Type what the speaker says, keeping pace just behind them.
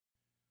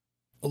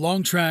A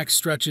long track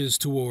stretches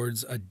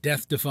towards a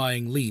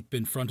death-defying leap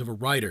in front of a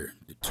rider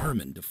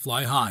determined to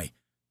fly high,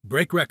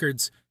 break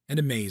records, and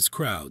amaze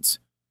crowds.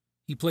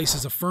 He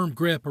places a firm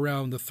grip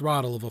around the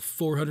throttle of a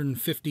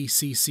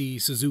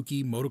 450cc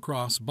Suzuki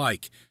motocross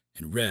bike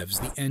and revs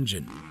the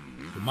engine,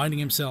 reminding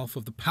himself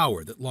of the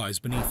power that lies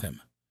beneath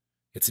him.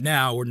 It's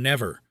now or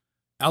never.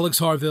 Alex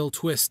Harvill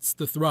twists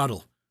the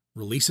throttle,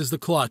 releases the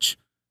clutch,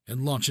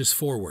 and launches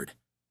forward,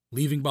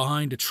 leaving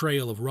behind a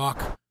trail of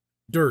rock,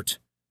 dirt,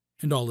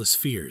 and all his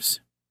fears.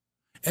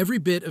 Every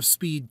bit of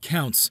speed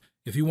counts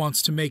if he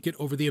wants to make it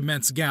over the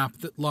immense gap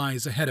that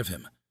lies ahead of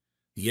him.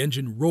 The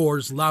engine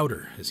roars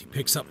louder as he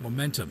picks up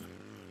momentum,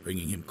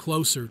 bringing him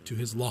closer to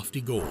his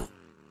lofty goal.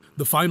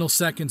 The final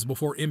seconds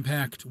before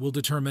impact will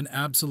determine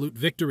absolute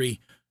victory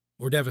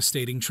or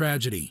devastating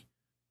tragedy.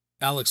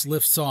 Alex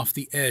lifts off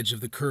the edge of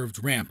the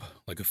curved ramp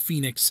like a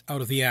phoenix out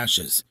of the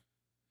ashes.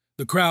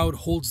 The crowd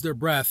holds their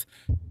breath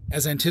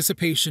as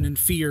anticipation and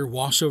fear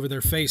wash over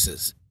their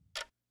faces.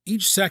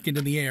 Each second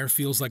in the air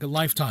feels like a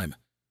lifetime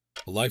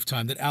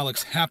that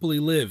Alex happily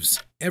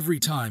lives every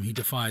time he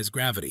defies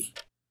gravity.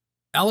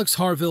 Alex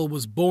Harvill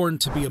was born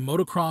to be a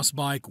motocross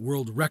bike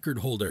world record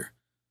holder,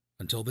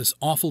 until this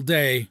awful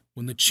day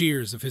when the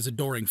cheers of his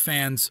adoring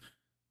fans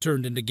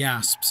turned into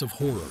gasps of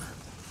horror.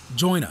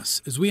 Join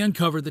us as we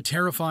uncover the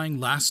terrifying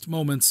last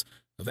moments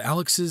of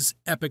Alex's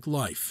epic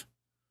life.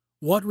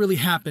 What really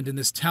happened in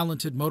this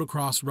talented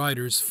motocross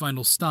rider's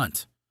final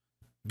stunt?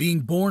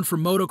 Being born for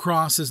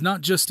motocross is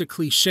not just a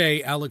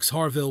cliche Alex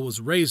Harvill was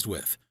raised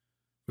with.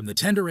 From the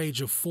tender age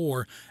of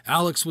 4,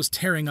 Alex was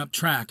tearing up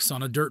tracks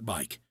on a dirt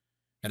bike.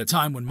 At a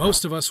time when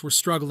most of us were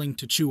struggling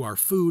to chew our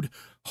food,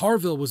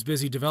 Harvill was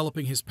busy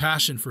developing his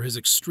passion for his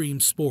extreme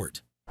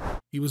sport.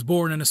 He was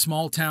born in a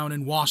small town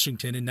in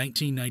Washington in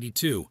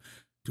 1992,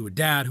 to a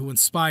dad who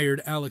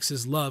inspired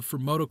Alex's love for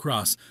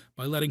motocross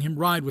by letting him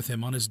ride with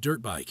him on his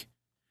dirt bike.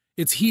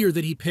 It's here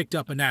that he picked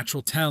up a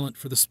natural talent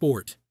for the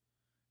sport.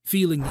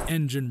 Feeling the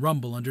engine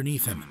rumble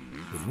underneath him,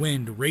 with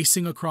wind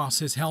racing across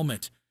his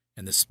helmet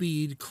and the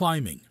speed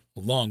climbing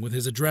along with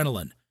his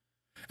adrenaline,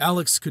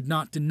 Alex could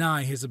not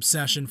deny his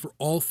obsession for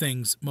all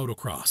things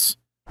motocross.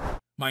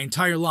 My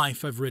entire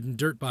life I've ridden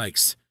dirt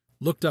bikes,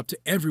 looked up to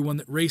everyone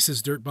that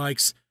races dirt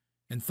bikes,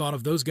 and thought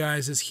of those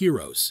guys as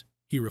heroes,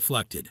 he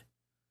reflected.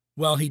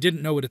 While he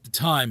didn't know it at the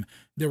time,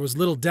 there was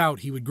little doubt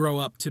he would grow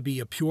up to be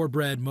a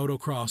purebred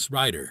motocross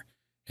rider,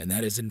 and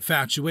that his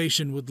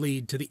infatuation would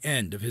lead to the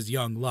end of his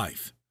young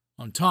life.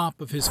 On top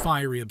of his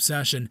fiery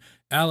obsession,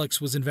 Alex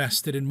was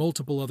invested in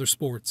multiple other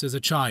sports as a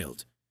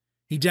child.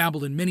 He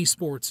dabbled in many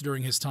sports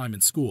during his time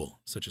in school,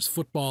 such as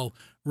football,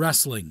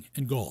 wrestling,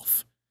 and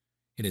golf.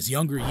 In his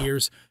younger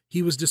years,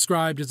 he was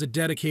described as a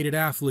dedicated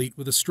athlete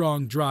with a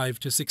strong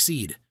drive to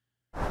succeed.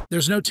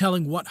 There's no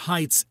telling what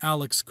heights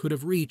Alex could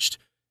have reached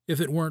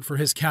if it weren't for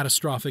his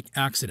catastrophic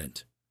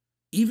accident.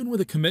 Even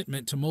with a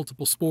commitment to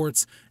multiple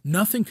sports,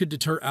 nothing could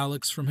deter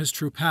Alex from his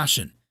true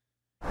passion.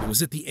 It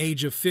was at the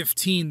age of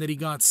 15 that he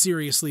got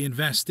seriously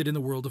invested in the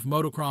world of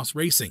motocross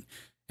racing,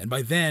 and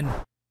by then,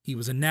 he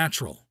was a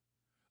natural.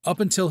 Up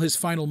until his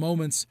final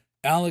moments,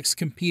 Alex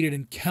competed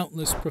in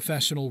countless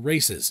professional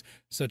races,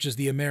 such as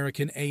the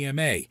American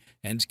AMA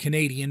and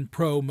Canadian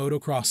Pro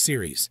Motocross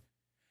Series.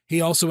 He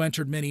also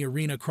entered many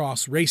arena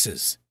cross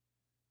races.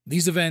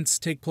 These events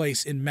take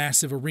place in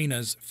massive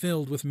arenas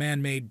filled with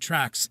man-made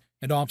tracks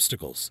and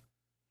obstacles.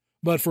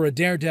 But for a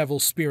daredevil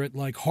spirit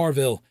like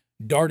Harvill,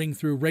 darting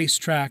through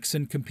racetracks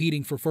and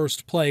competing for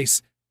first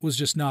place was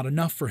just not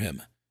enough for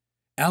him.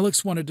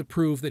 Alex wanted to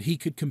prove that he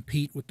could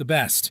compete with the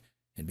best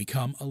and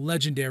become a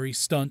legendary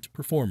stunt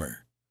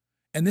performer.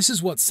 And this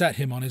is what set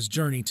him on his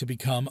journey to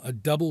become a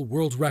double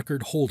world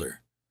record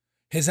holder.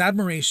 His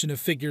admiration of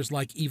figures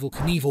like Evel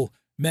Knievel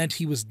meant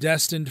he was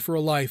destined for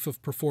a life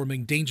of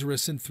performing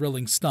dangerous and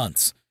thrilling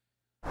stunts.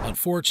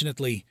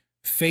 Unfortunately,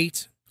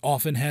 fate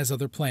often has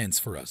other plans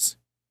for us.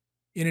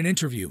 In an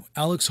interview,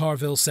 Alex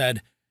Harvill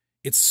said,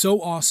 "It's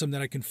so awesome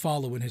that I can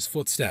follow in his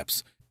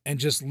footsteps and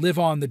just live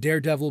on the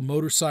daredevil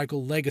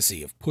motorcycle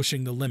legacy of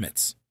pushing the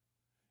limits."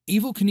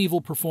 Evel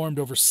Knievel performed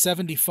over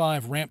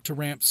 75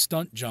 ramp-to-ramp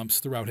stunt jumps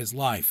throughout his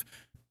life,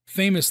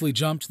 famously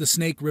jumped the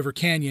Snake River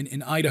Canyon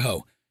in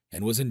Idaho,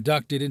 and was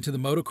inducted into the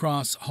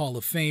Motocross Hall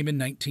of Fame in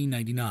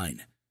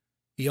 1999.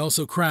 He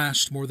also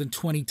crashed more than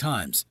 20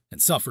 times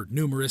and suffered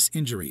numerous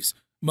injuries,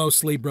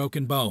 mostly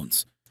broken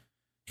bones.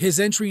 His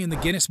entry in the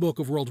Guinness Book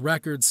of World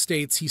Records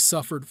states he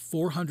suffered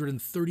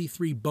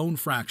 433 bone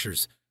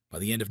fractures by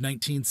the end of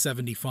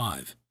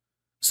 1975.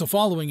 So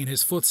following in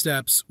his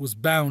footsteps was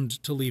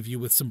bound to leave you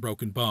with some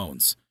broken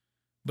bones.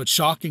 But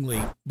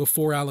shockingly,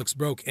 before Alex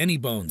broke any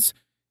bones,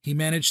 he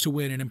managed to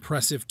win an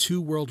impressive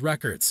 2 world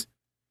records.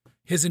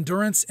 His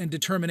endurance and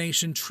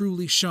determination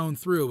truly shone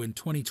through in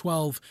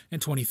 2012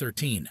 and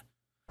 2013.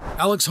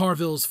 Alex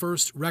Harvill's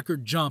first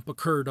record jump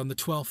occurred on the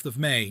 12th of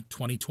May,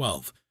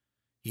 2012.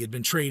 He had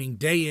been training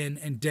day in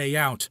and day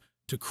out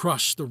to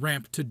crush the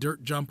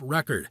ramp-to-dirt jump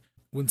record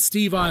when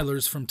Steve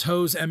Eilers from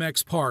Toes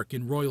MX Park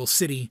in Royal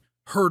City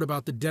heard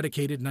about the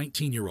dedicated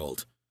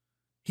 19-year-old.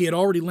 He had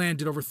already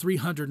landed over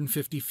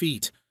 350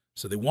 feet,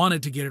 so they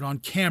wanted to get it on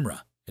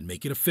camera and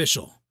make it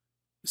official.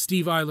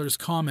 Steve Eilers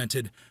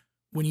commented,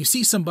 "When you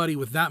see somebody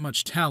with that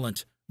much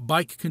talent,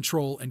 bike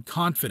control, and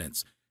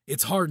confidence,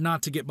 it's hard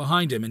not to get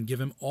behind him and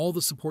give him all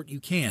the support you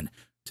can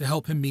to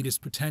help him meet his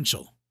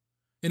potential."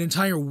 An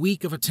entire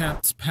week of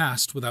attempts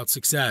passed without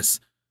success,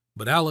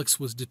 but Alex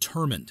was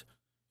determined.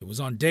 It was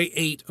on day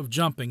 8 of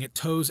jumping at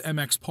Toes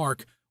MX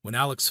Park when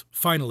Alex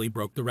finally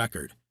broke the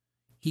record.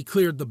 He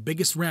cleared the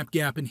biggest ramp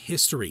gap in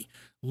history,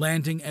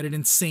 landing at an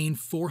insane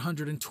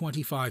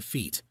 425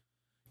 feet.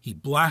 He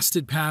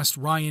blasted past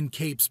Ryan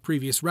Cape's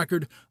previous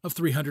record of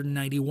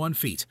 391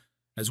 feet,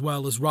 as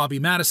well as Robbie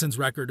Madison's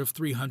record of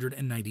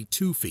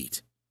 392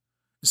 feet.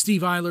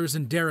 Steve Eilers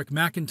and Derek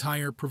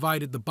McIntyre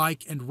provided the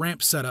bike and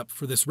ramp setup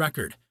for this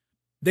record.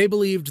 They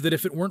believed that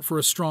if it weren't for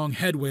a strong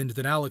headwind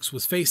that Alex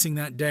was facing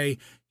that day,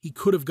 he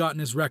could have gotten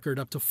his record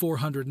up to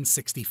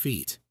 460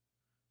 feet.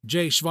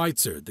 Jay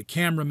Schweitzer, the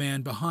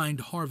cameraman behind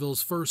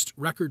Harvill's first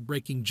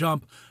record-breaking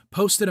jump,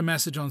 posted a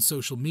message on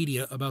social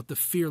media about the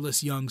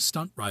fearless young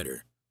stunt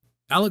rider.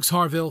 Alex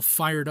Harvill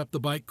fired up the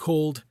bike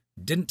cold,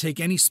 didn't take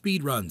any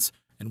speed runs,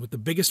 and with the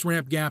biggest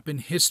ramp gap in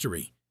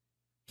history.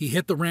 He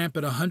hit the ramp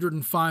at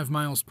 105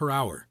 miles per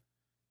hour.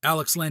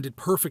 Alex landed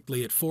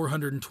perfectly at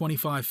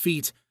 425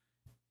 feet,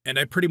 and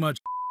I pretty much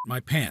my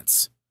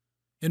pants.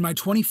 In my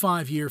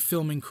 25-year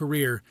filming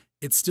career,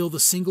 it's still the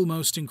single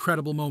most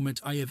incredible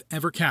moment I have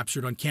ever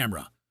captured on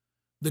camera.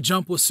 The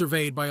jump was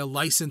surveyed by a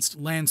licensed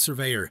land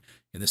surveyor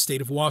in the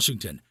state of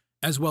Washington,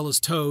 as well as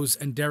Toes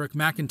and Derek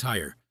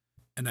McIntyre,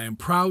 and I am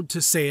proud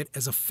to say it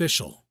as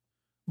official.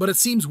 But it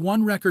seems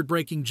one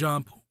record-breaking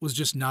jump was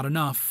just not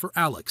enough for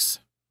Alex.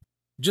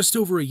 Just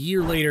over a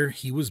year later,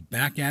 he was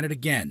back at it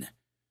again.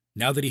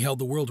 Now that he held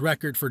the world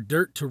record for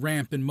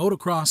dirt-to-ramp in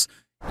motocross,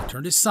 he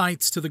turned his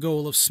sights to the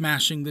goal of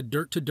smashing the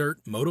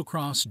dirt-to-dirt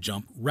motocross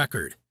jump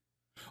record.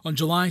 On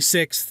July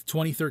 6,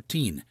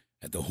 2013,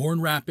 at the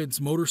Horn Rapids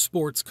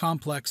Motorsports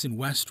Complex in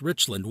West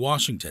Richland,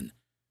 Washington,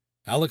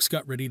 Alex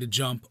got ready to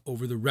jump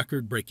over the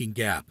record-breaking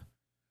gap.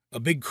 A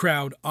big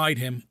crowd eyed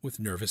him with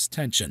nervous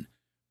tension,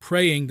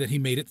 praying that he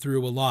made it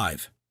through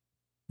alive.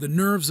 The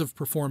nerves of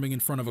performing in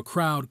front of a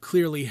crowd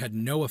clearly had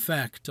no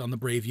effect on the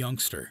brave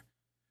youngster.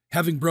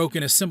 Having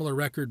broken a similar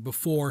record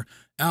before,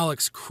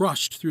 Alex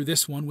crushed through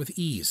this one with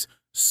ease,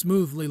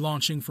 smoothly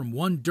launching from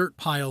one dirt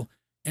pile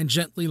and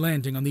gently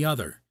landing on the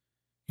other.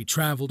 He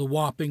traveled a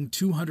whopping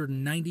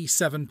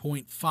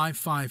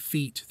 297.55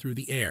 feet through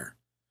the air.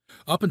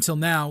 Up until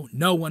now,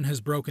 no one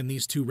has broken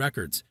these two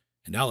records,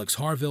 and Alex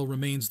Harvill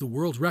remains the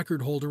world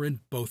record holder in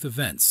both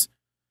events.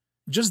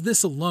 Just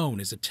this alone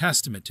is a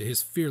testament to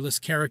his fearless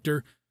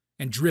character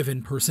and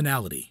driven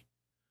personality.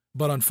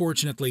 But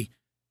unfortunately,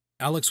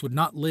 Alex would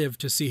not live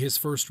to see his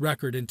first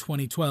record in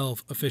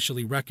 2012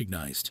 officially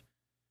recognized.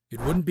 It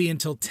wouldn't be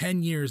until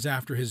 10 years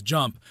after his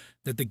jump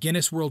that the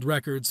Guinness World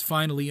Records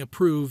finally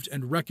approved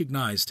and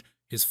recognized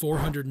his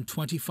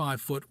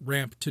 425-foot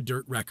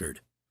ramp-to-dirt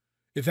record.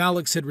 If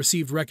Alex had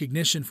received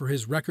recognition for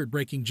his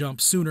record-breaking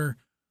jump sooner,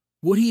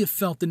 would he have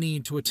felt the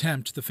need to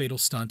attempt the fatal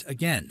stunt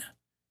again?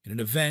 In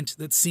an event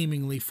that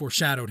seemingly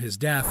foreshadowed his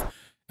death,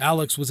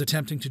 Alex was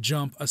attempting to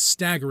jump a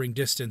staggering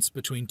distance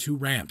between two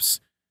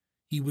ramps.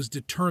 He was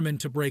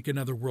determined to break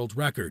another world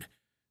record,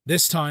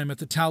 this time at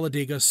the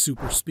Talladega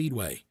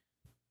Superspeedway.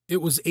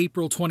 It was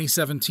April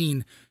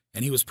 2017,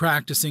 and he was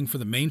practicing for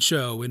the main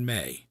show in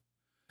May.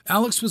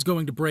 Alex was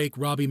going to break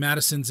Robbie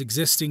Madison's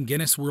existing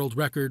Guinness World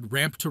Record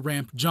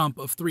ramp-to-ramp jump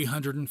of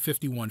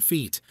 351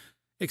 feet,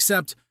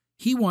 except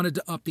he wanted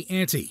to up the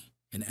ante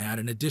and add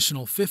an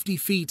additional 50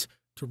 feet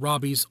to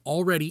Robbie's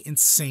already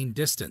insane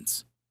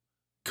distance.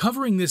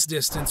 Covering this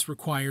distance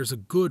requires a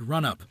good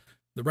run-up,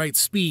 the right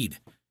speed,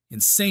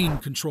 insane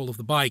control of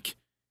the bike,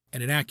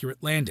 and an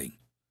accurate landing.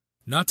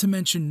 Not to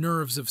mention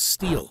nerves of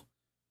steel,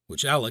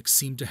 which Alex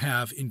seemed to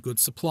have in good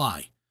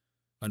supply.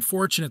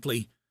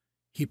 Unfortunately,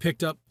 he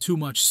picked up too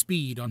much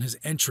speed on his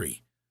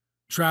entry,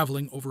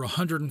 traveling over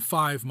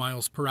 105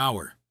 miles per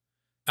hour.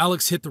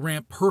 Alex hit the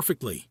ramp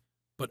perfectly,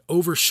 but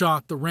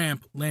overshot the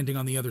ramp, landing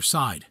on the other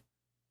side.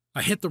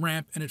 I hit the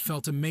ramp and it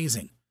felt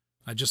amazing.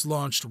 I just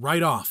launched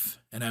right off,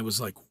 and I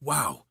was like,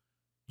 wow,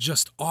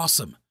 just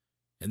awesome.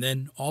 And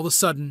then all of a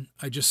sudden,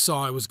 I just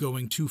saw I was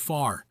going too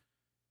far.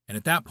 And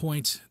at that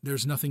point,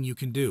 there's nothing you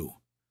can do.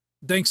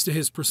 Thanks to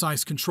his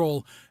precise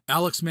control,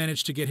 Alex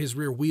managed to get his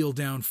rear wheel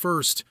down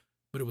first,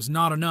 but it was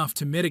not enough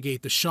to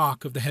mitigate the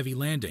shock of the heavy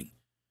landing.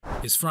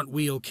 His front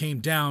wheel came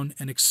down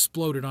and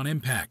exploded on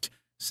impact,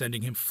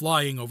 sending him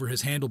flying over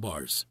his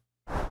handlebars.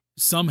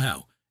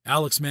 Somehow,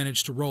 Alex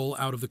managed to roll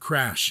out of the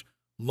crash,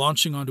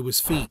 launching onto his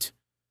feet,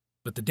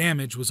 but the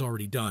damage was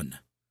already done.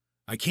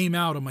 I came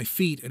out on my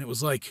feet and it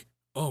was like,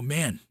 oh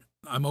man,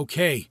 I'm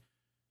okay.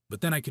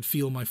 But then I could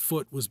feel my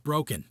foot was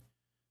broken.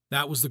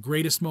 That was the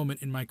greatest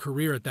moment in my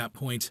career at that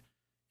point,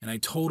 and I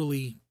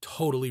totally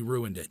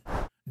ruined it.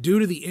 Due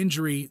to the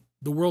injury,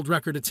 the world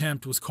record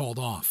attempt was called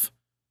off.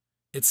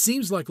 It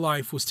seems like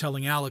life was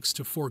telling Alex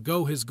to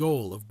forego his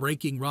goal of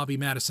breaking Robbie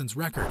Madison's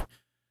record,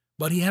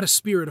 but he had a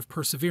spirit of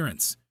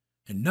perseverance,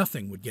 and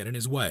nothing would get in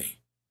his way.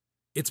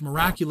 It's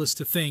miraculous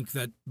to think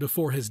that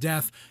before his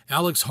death,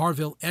 Alex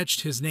Harvill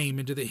etched his name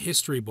into the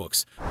history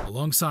books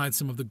alongside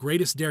some of the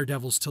greatest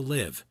daredevils to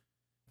live.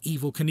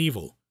 Evel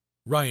Knievel,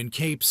 Ryan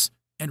Capes,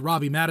 and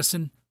Robbie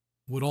Madison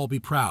would all be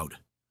proud.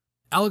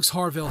 Alex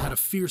Harvill had a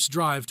fierce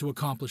drive to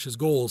accomplish his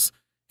goals,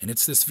 and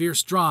it's this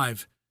fierce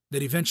drive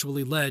that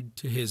eventually led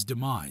to his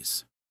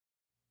demise.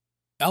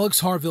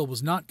 Alex Harvill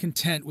was not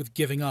content with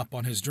giving up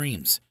on his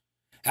dreams.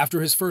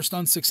 After his first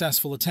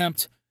unsuccessful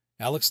attempt,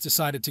 Alex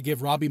decided to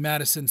give Robbie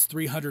Madison's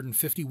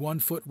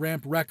 351-foot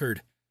ramp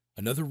record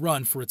another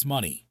run for its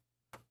money.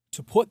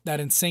 To put that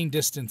insane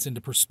distance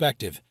into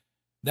perspective,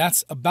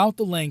 that's about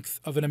the length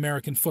of an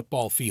American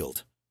football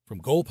field,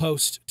 from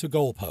goalpost to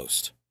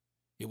goalpost.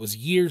 It was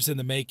years in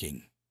the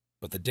making,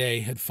 but the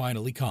day had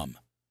finally come.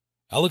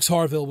 Alex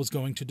Harvill was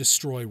going to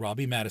destroy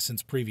Robbie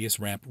Madison's previous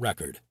ramp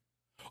record.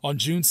 On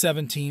June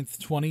 17,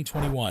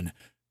 2021,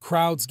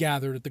 crowds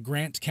gathered at the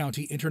Grant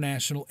County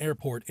International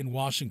Airport in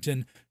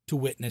Washington to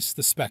witness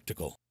the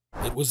spectacle.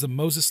 It was the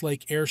Moses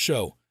Lake Air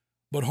Show,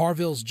 but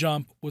Harvill's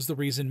jump was the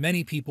reason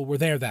many people were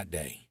there that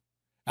day.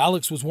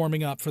 Alex was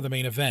warming up for the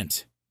main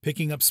event,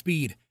 picking up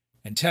speed,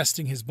 and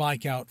testing his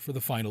bike out for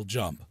the final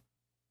jump.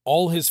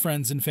 All his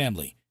friends and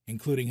family,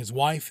 including his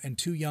wife and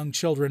 2 young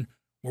children,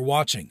 were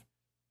watching,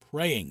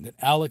 praying that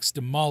Alex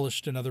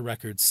demolished another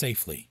record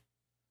safely.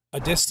 A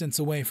distance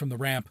away from the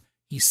ramp,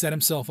 he set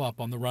himself up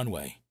on the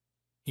runway.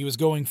 He was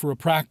going for a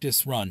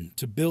practice run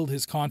to build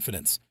his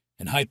confidence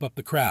and hype up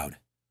the crowd.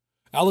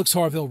 Alex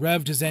Harvill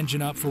revved his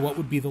engine up for what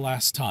would be the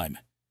last time.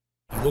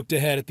 He looked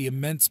ahead at the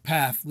immense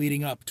path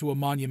leading up to a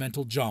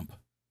monumental jump.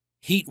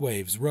 Heat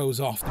waves rose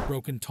off the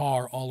broken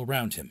tar all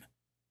around him.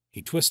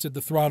 He twisted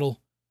the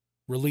throttle,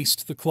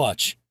 released the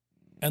clutch,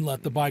 and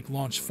let the bike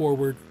launch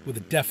forward with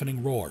a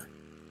deafening roar.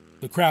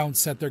 The crowd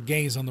set their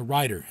gaze on the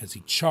rider as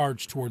he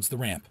charged towards the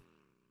ramp.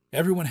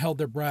 Everyone held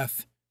their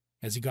breath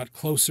as he got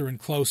closer and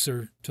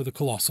closer to the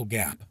colossal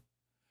gap.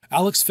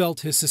 Alex felt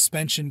his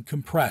suspension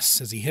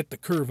compress as he hit the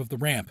curve of the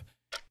ramp,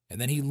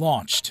 and then he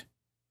launched.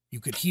 You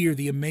could hear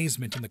the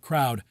amazement in the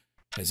crowd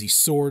as he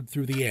soared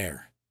through the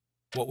air.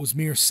 What was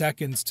mere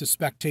seconds to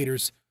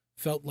spectators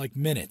felt like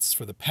minutes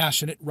for the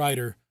passionate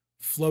rider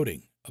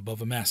floating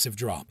above a massive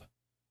drop.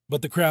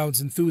 But the crowd's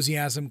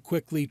enthusiasm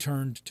quickly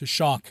turned to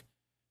shock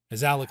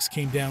as Alex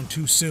came down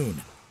too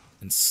soon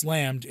and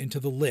slammed into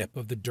the lip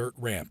of the dirt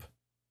ramp.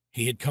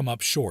 He had come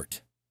up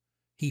short.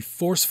 He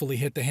forcefully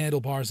hit the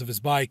handlebars of his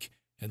bike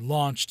and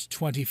launched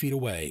 20 feet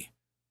away,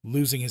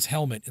 losing his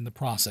helmet in the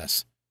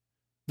process.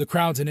 The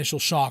crowd's initial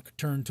shock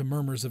turned to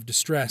murmurs of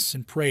distress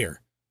and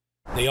prayer.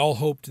 They all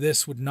hoped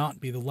this would not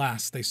be the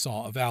last they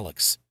saw of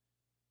Alex.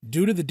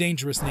 Due to the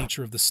dangerous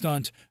nature of the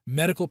stunt,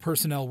 medical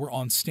personnel were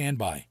on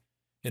standby.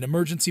 An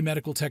emergency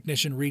medical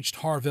technician reached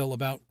Harvill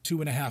about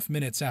 2.5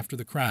 minutes after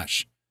the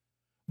crash.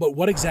 But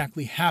what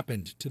exactly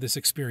happened to this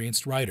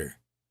experienced rider?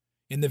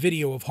 In the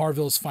video of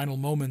Harvill's final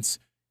moments,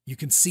 you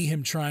can see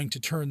him trying to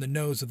turn the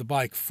nose of the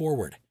bike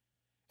forward.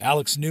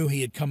 Alex knew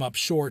he had come up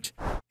short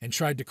and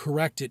tried to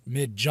correct it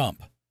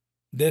mid-jump.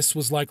 This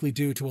was likely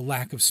due to a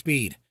lack of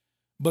speed,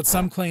 but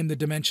some claim the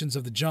dimensions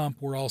of the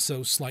jump were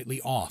also slightly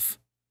off.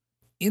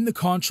 In the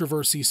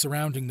controversy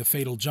surrounding the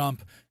fatal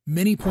jump,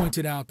 many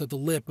pointed out that the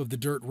lip of the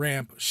dirt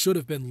ramp should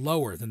have been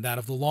lower than that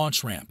of the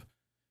launch ramp.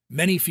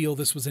 Many feel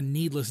this was a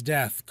needless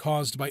death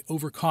caused by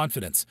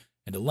overconfidence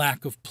and a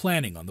lack of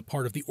planning on the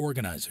part of the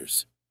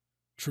organizers.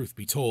 Truth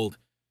be told,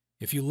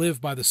 if you live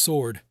by the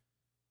sword,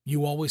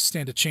 you always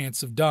stand a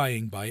chance of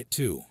dying by it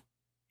too.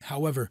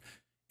 However,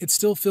 it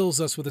still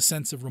fills us with a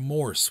sense of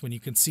remorse when you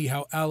can see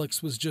how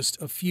Alex was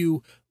just a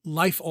few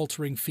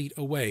life-altering feet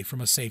away from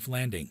a safe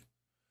landing.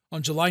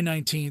 On July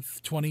 19,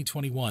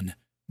 2021,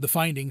 the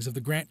findings of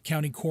the Grant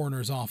County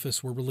Coroner's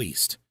Office were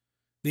released.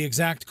 The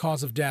exact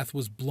cause of death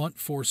was blunt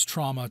force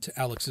trauma to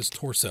Alex's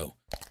torso.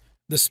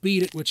 The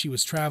speed at which he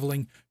was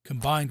traveling,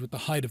 combined with the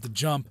height of the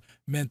jump,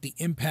 meant the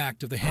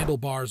impact of the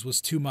handlebars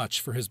was too much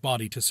for his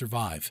body to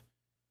survive.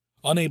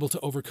 Unable to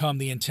overcome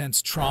the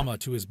intense trauma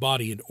to his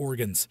body and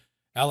organs,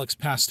 Alex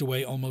passed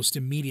away almost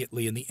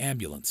immediately in the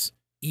ambulance,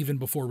 even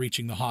before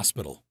reaching the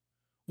hospital.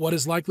 What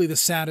is likely the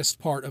saddest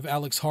part of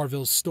Alex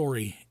Harvill's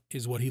story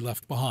is what he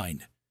left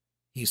behind.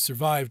 He's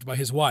survived by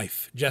his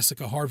wife,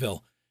 Jessica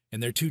Harvill,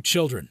 and their 2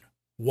 children,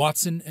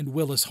 Watson and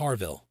Willis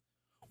Harvill.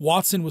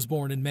 Watson was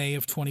born in May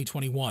of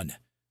 2021,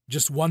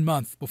 just 1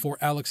 month before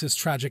Alex's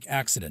tragic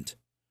accident.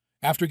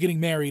 After getting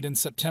married in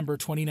September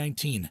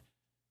 2019,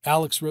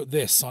 Alex wrote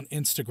this on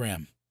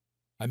Instagram: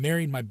 "I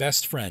married my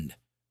best friend.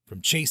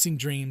 From chasing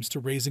dreams to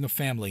raising a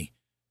family,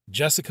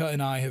 Jessica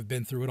and I have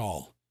been through it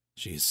all.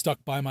 She has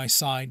stuck by my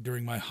side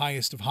during my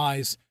highest of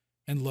highs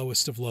and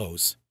lowest of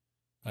lows.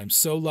 I'm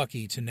so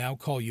lucky to now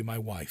call you my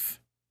wife."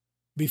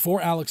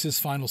 Before Alex's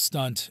final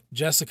stunt,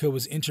 Jessica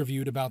was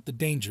interviewed about the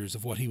dangers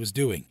of what he was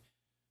doing.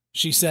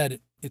 She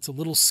said, "It's a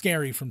little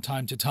scary from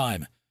time to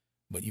time,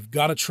 but you've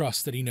got to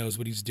trust that he knows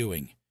what he's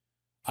doing.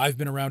 I've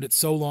been around it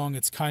so long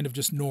it's kind of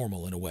just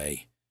normal in a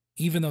way,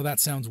 even though that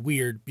sounds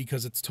weird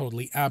because it's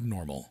totally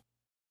abnormal."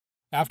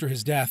 After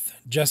his death,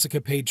 Jessica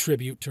paid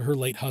tribute to her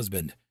late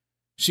husband.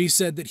 She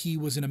said that he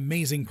was an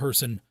amazing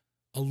person,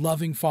 a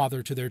loving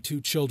father to their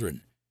 2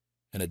 children,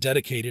 and a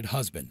dedicated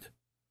husband.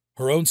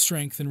 Her own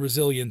strength and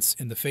resilience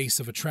in the face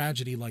of a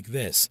tragedy like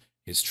this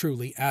is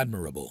truly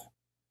admirable.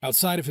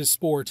 Outside of his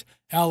sport,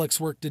 Alex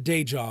worked a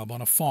day job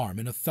on a farm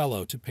in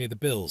Othello to pay the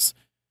bills.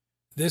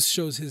 This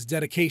shows his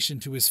dedication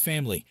to his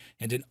family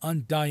and an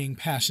undying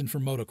passion for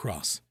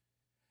motocross.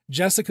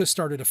 Jessica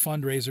started a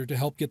fundraiser to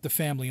help get the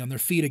family on their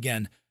feet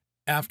again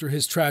after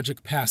his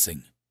tragic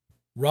passing.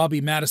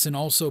 Robbie Madison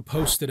also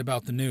posted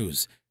about the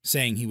news,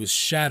 saying he was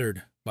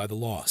shattered by the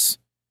loss.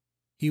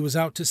 He was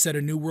out to set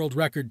a new world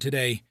record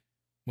today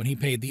when he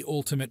paid the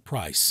ultimate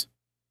price.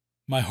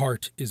 My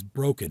heart is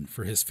broken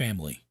for his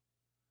family.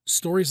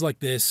 Stories like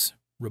this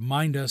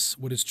remind us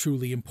what is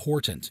truly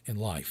important in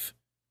life.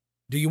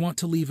 Do you want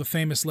to leave a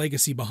famous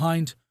legacy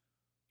behind,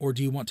 or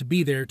do you want to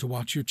be there to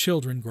watch your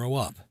children grow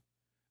up?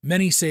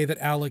 Many say that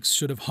Alex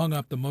should have hung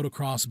up the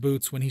motocross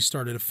boots when he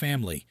started a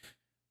family,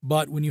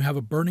 but when you have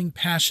a burning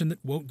passion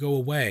that won't go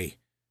away,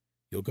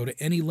 you'll go to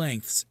any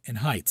lengths and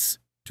heights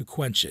to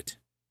quench it.